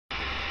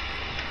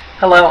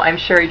Hello, I'm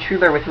Sherry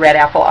Truler with Red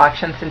Apple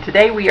Auctions, and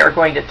today we are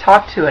going to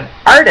talk to an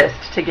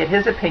artist to get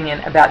his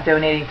opinion about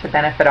donating to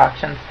benefit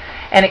auctions.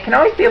 And it can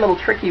always be a little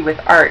tricky with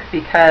art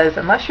because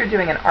unless you're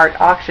doing an art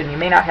auction, you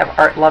may not have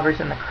art lovers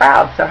in the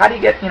crowd. So how do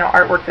you get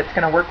artwork that's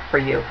going to work for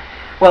you?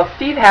 Well,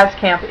 Steve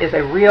Haskamp is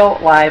a real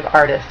live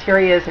artist. Here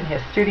he is in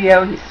his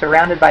studio. He's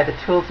surrounded by the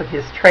tools of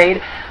his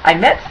trade. I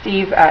met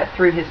Steve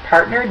through his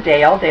partner,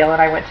 Dale. Dale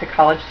and I went to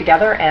college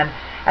together, and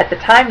at the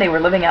time they were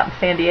living out in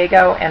San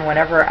Diego, and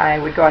whenever I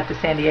would go out to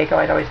San Diego,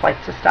 I'd always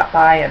like to stop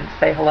by and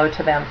say hello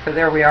to them. So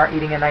there we are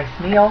eating a nice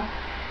meal.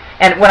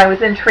 And when I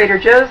was in Trader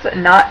Joe's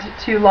not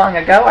too long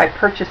ago, I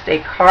purchased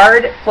a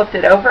card, flipped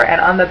it over, and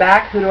on the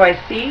back, who do I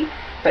see?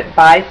 But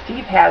by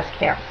Steve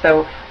Haskamp.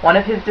 So one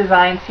of his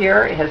designs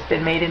here has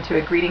been made into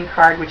a greeting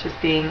card, which is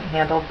being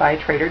handled by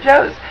Trader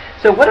Joe's.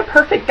 So what a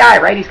perfect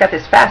guy, right? He's got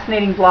this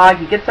fascinating blog.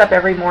 He gets up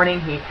every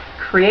morning. He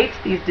creates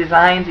these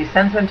designs. He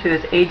sends them to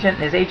his agent,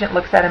 and his agent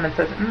looks at him and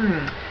says,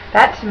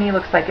 that to me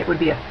looks like it would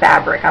be a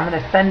fabric. I'm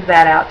going to send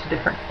that out to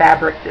different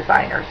fabric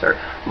designers. Or,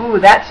 ooh,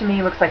 that to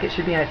me looks like it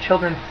should be in a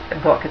children's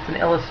book. It's an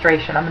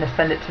illustration. I'm going to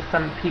send it to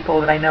some people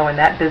that I know in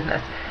that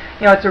business.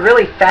 It's a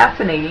really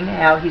fascinating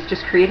how he's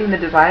just creating the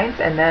designs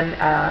and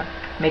then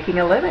making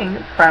a living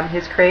from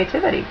his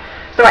creativity.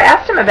 So I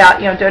asked him about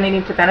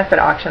donating to benefit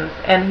auctions,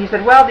 and he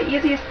said, well, the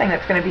easiest thing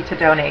that's going to be to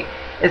donate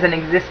is an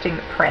existing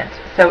print.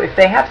 So if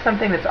they have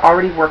something that's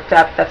already worked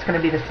up, that's going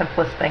to be the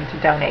simplest thing to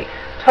donate.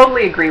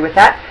 Totally agree with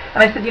that.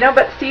 And I said,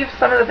 but Steve,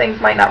 some of the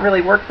things might not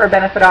really work for a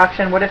benefit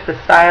auction. What if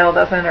the style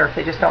doesn't, or if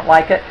they just don't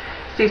like it?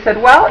 Steve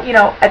said, well,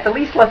 at the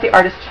least let the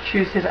artist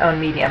choose his own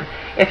medium.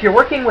 If you're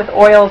working with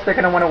oils, they're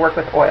going to want to work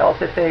with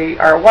oils. If they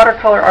are a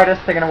watercolor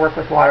artist, they're going to work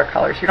with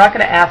watercolors. You're not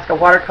going to ask a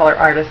watercolor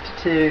artist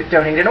to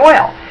donate an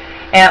oil.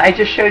 And I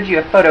just showed you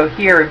a photo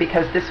here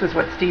because this was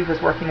what Steve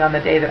was working on the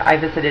day that I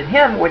visited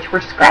him, which were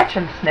scratch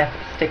and sniff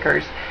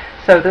stickers.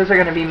 So those are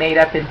going to be made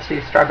up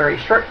into strawberry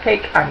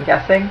shortcake, I'm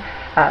guessing,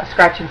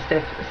 scratch and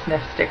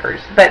sniff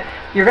stickers. But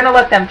you're going to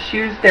let them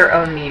choose their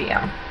own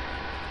medium.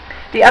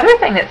 The other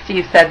thing that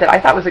Steve said that I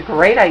thought was a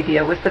great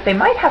idea was that they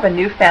might have a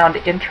newfound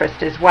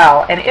interest as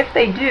well. And if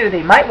they do,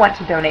 they might want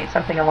to donate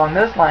something along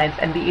those lines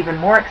and be even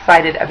more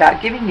excited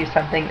about giving you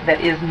something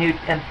that is new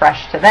and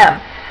fresh to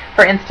them.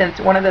 For instance,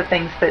 one of the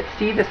things that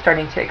Steve is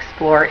starting to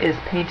explore is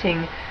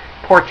painting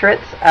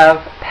portraits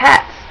of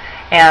pets.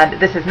 And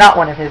this is not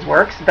one of his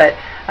works, but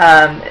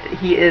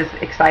he is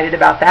excited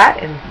about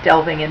that and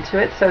delving into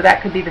it. So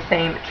that could be the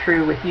same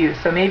true with you.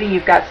 So maybe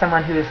you've got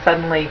someone who is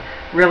suddenly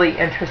really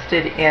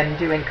interested in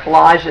doing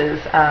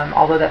collages,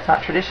 although that's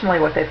not traditionally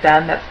what they've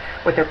done. That's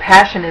what their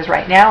passion is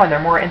right now, and they're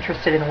more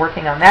interested in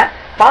working on that.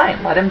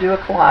 Fine, let them do a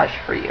collage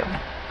for you.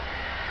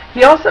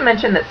 He also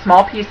mentioned that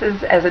small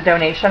pieces as a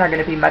donation are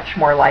going to be much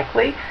more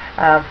likely.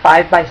 5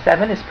 by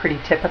 7 is pretty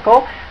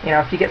typical.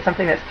 If you get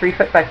something that's 3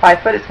 foot by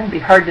 5 foot, it's going to be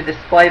hard to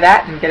display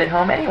that and get it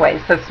home anyway.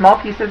 So small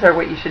pieces are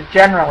what you should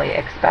generally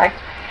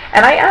expect.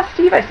 And I asked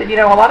Steve, I said,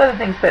 a lot of the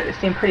things that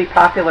seem pretty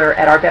popular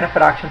at our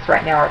benefit auctions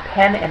right now are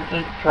pen and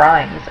ink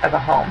drawings of a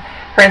home.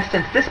 For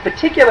instance, this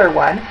particular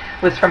one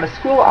was from a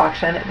school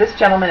auction. This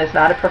gentleman is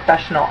not a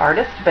professional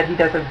artist, but he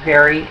does a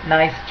very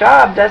nice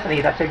job, doesn't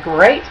he? That's a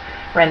great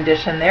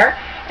rendition there.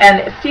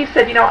 And Steve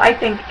said, I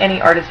think any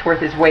artist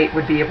worth his weight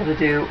would be able to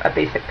do a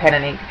basic pen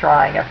and ink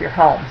drawing of your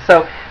home.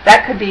 So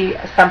that could be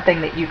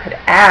something that you could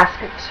ask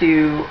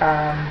to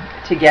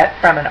get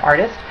from an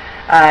artist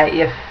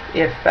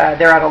if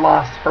they're at a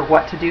loss for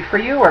what to do for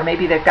you, or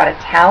maybe they've got a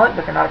talent,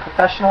 but they're not a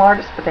professional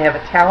artist, but they have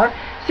a talent.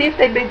 See if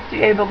they'd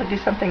be able to do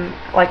something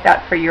like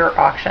that for your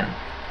auction.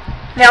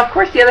 Now, of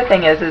course, the other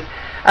thing is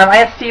I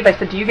asked Steve, I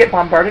said, do you get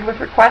bombarded with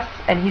requests?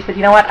 And he said,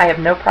 what, I have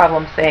no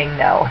problem saying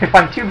no. If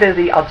I'm too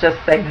busy, I'll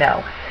just say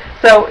no.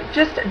 So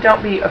just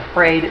don't be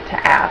afraid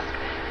to ask,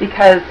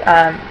 because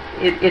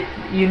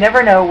you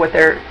never know what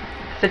their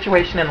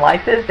situation in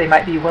life is. They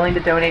might be willing to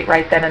donate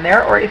right then and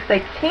there, or if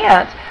they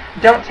can't,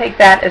 don't take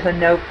that as a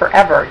no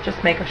forever.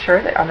 Just make sure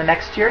that on the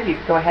next year you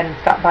go ahead and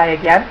stop by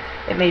again.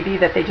 It may be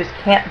that they just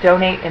can't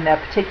donate in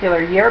that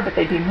particular year, but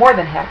they'd be more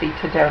than happy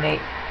to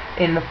donate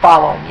in the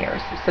following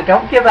years. So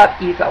don't give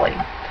up easily.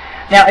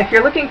 Now, if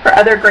you're looking for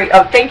other great,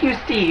 thank you,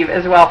 Steve,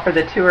 as well, for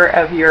the tour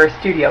of your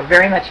studio.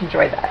 Very much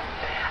enjoyed that.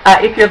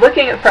 If you're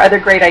looking for other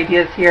great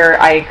ideas here,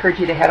 I encourage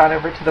you to head on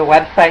over to the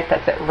website.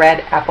 That's at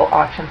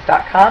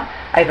redappleauctions.com.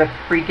 I have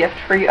a free gift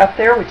for you up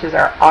there, which is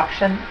our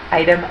auction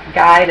item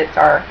guide. It's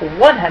our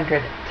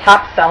 100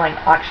 top-selling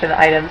auction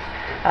items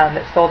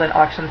that sold in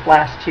auctions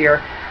last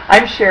year.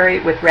 I'm Sherry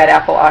with Red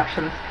Apple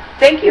Auctions.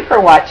 Thank you for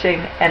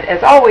watching, and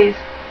as always,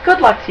 good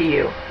luck to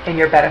you in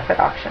your benefit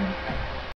auction.